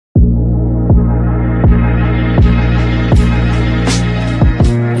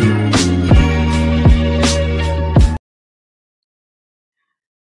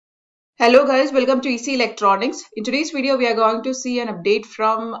Hello guys, welcome to EC Electronics. In today's video, we are going to see an update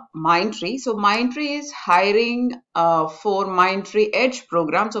from Mindtree. So Mindtree is hiring for Mindtree Edge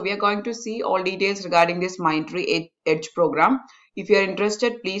program. So we are going to see all details regarding this Mindtree Edge program. If you are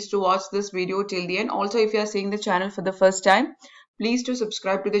interested, please to watch this video till the end. Also, if you are seeing the channel for the first time, please to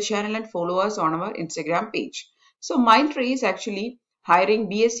subscribe to the channel and follow us on our Instagram page. So Mindtree is actually hiring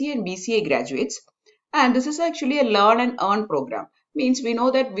BSc and BCA graduates. And this is actually a learn and earn program. Means we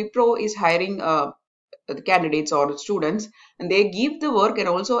know that Wipro is hiring the candidates or students, and they give the work, and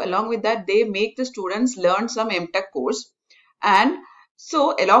also along with that they make the students learn some Mtech course. And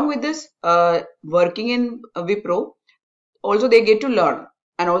so along with this working in Wipro, also they get to learn,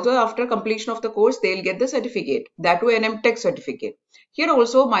 and also after completion of the course they'll get the certificate, that too an Mtech certificate. Here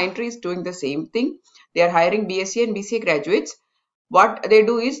also Mindtree is doing the same thing. They are hiring BSc and BCA graduates. What they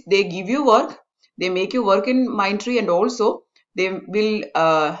do is they give you work, they make you work in Mindtree, and also they will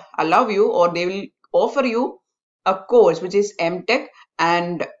allow you, or they will offer you a course which is Mtech,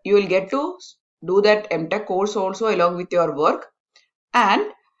 and you will get to do that Mtech course also along with your work. And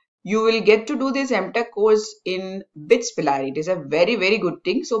you will get to do this Mtech course in pilani. It is a very good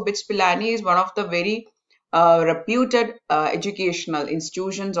thing. So pilani is one of the very reputed educational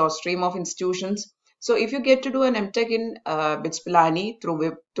institutions or stream of institutions. So if you get to do an Mtech in pilani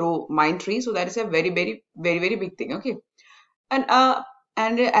through Mindtree, so that is a very big thing. Okay. And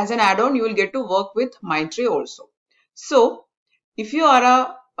as an add-on, you will get to work with Mindtree also. So if you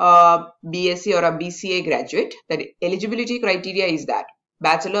are a BSc or a BCA graduate, the eligibility criteria is that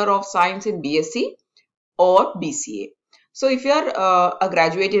Bachelor of Science in BSc or BCA. So if you are a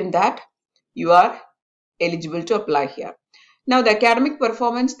graduate in that, you are eligible to apply here. Now the academic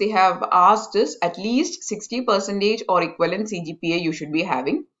performance they have asked is at least 60% or equivalent CGPA you should be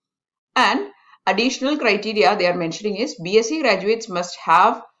having. And additional criteria they are mentioning is BSc graduates must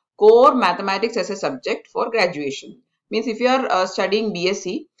have core mathematics as a subject for graduation. Means if you are studying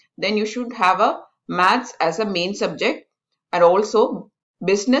BSc, then you should have a maths as a main subject, and also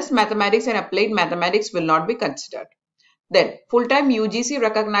business mathematics and applied mathematics will not be considered. Then full-time UGC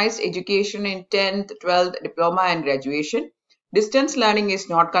recognized education in 10th, 12th, diploma and graduation. Distance learning is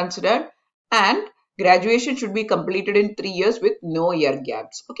not considered, and graduation should be completed in 3 years with no year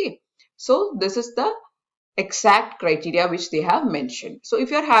gaps. Okay. So this is the exact criteria which they have mentioned. So if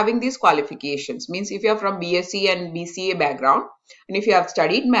you are having these qualifications, means if you are from BSc and BCA background, and if you have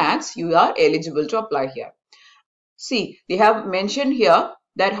studied maths, you are eligible to apply here. See, they have mentioned here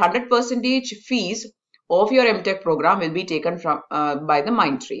that 100% fees of your Mtech program will be taken from by the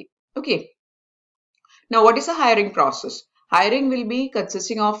Mindtree. Okay. Now what is the hiring process? Hiring will be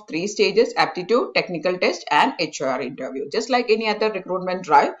consisting of 3 stages: aptitude, technical test and HR interview. Just like any other recruitment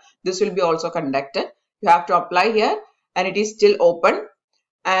drive, this will be also conducted. You have to apply here, and it is still open.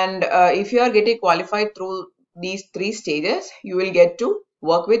 And if you are getting qualified through these 3 stages, you will get to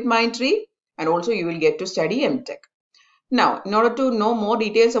work with Mindtree, and also you will get to study Mtech. Now, in order to know more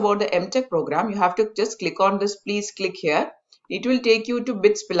details about the Mtech program, you have to just click on this. Please click here. It will take you to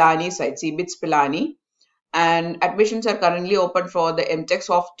pilani site. See, pilani. And admissions are currently open for the Mtech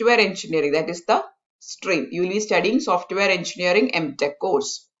software engineering. That is the stream. You will be studying software engineering Mtech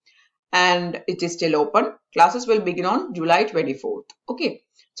course, and it is still open. Classes will begin on July 24th. Okay.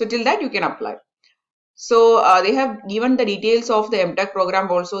 So till that you can apply. So they have given the details of the Mtech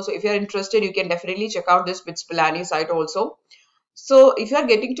program also. So if you are interested, you can definitely check out this pilani site also. So if you are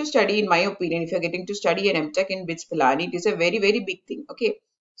getting to study, in my opinion, if you are getting to study an Mtech in pilani, it is a very big thing. Okay.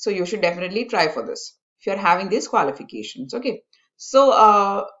 So you should definitely try for this if you are having these qualifications. Okay.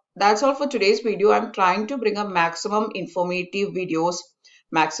 So that's all for today's video. I'm trying to bring up maximum informative videos,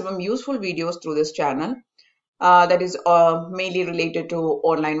 maximum useful videos through this channel. That is mainly related to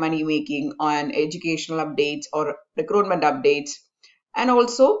online money making and educational updates or recruitment updates. And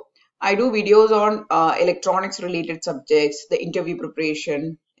also I do videos on electronics related subjects, the interview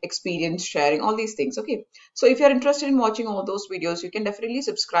preparation, experience sharing, all these things. Okay. So if you're interested in watching all those videos, you can definitely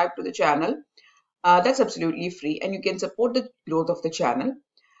subscribe to the channel. That's absolutely free, and you can support the growth of the channel.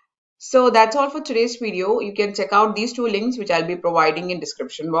 So that's all for today's video. You can check out these 2 links which I'll be providing in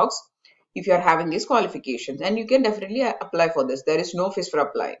description box if you are having these qualifications, and you can definitely apply for this. There is no fees for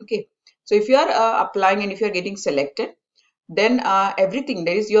applying. Okay. So if you are applying and if you are getting selected, then everything,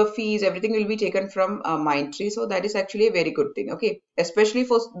 there is your fees, everything will be taken from Mindtree. So that is actually a very good thing. Okay. Especially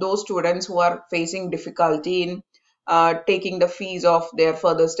for those students who are facing difficulty in taking the fees of their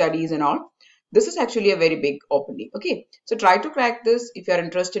further studies and all. This is actually a very big opening. Okay. So try to crack this if you are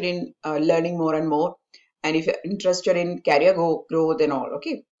interested in learning more and more, and if you're interested in career growth and all.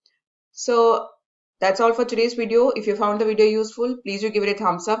 Okay. So That's all for today's video. If you found the video useful, please do give it a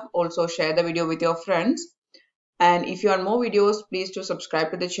thumbs up. Also share the video with your friends. And if you want more videos, please do subscribe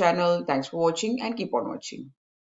to the channel. Thanks for watching and keep on watching.